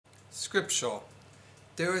Scripture.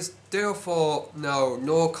 There is therefore now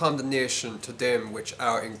no condemnation to them which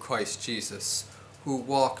are in Christ Jesus, who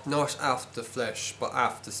walk not after the flesh, but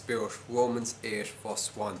after the Spirit. Romans 8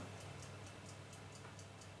 verse 1.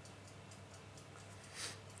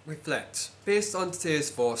 Reflect. Based on today's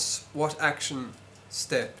verse, what action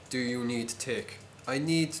step do you need to take? I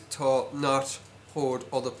need to not hold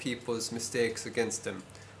other people's mistakes against them.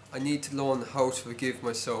 I need to learn how to forgive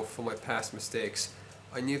myself for my past mistakes.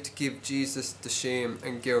 I need to give Jesus the shame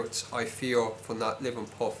and guilt I feel for not living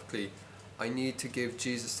perfectly. I need to give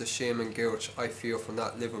Jesus the shame and guilt I feel for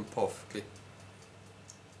not living perfectly.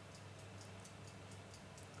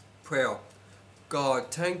 Prayer.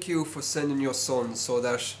 God, thank you for sending your Son so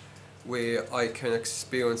that way I can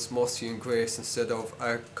experience mercy and grace instead of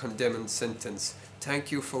a condemning sentence.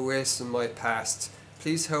 Thank you for erasing my past.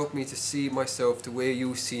 Please help me to see myself the way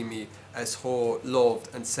you see me, as whole,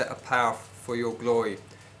 loved and set apart for your glory.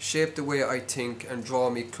 Shape the way I think and draw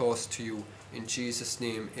me close to you. In Jesus'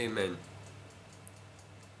 name, amen.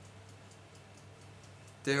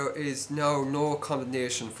 There is now no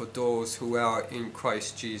condemnation for those who are in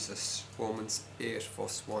Christ Jesus. Romans 8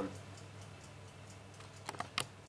 verse 1.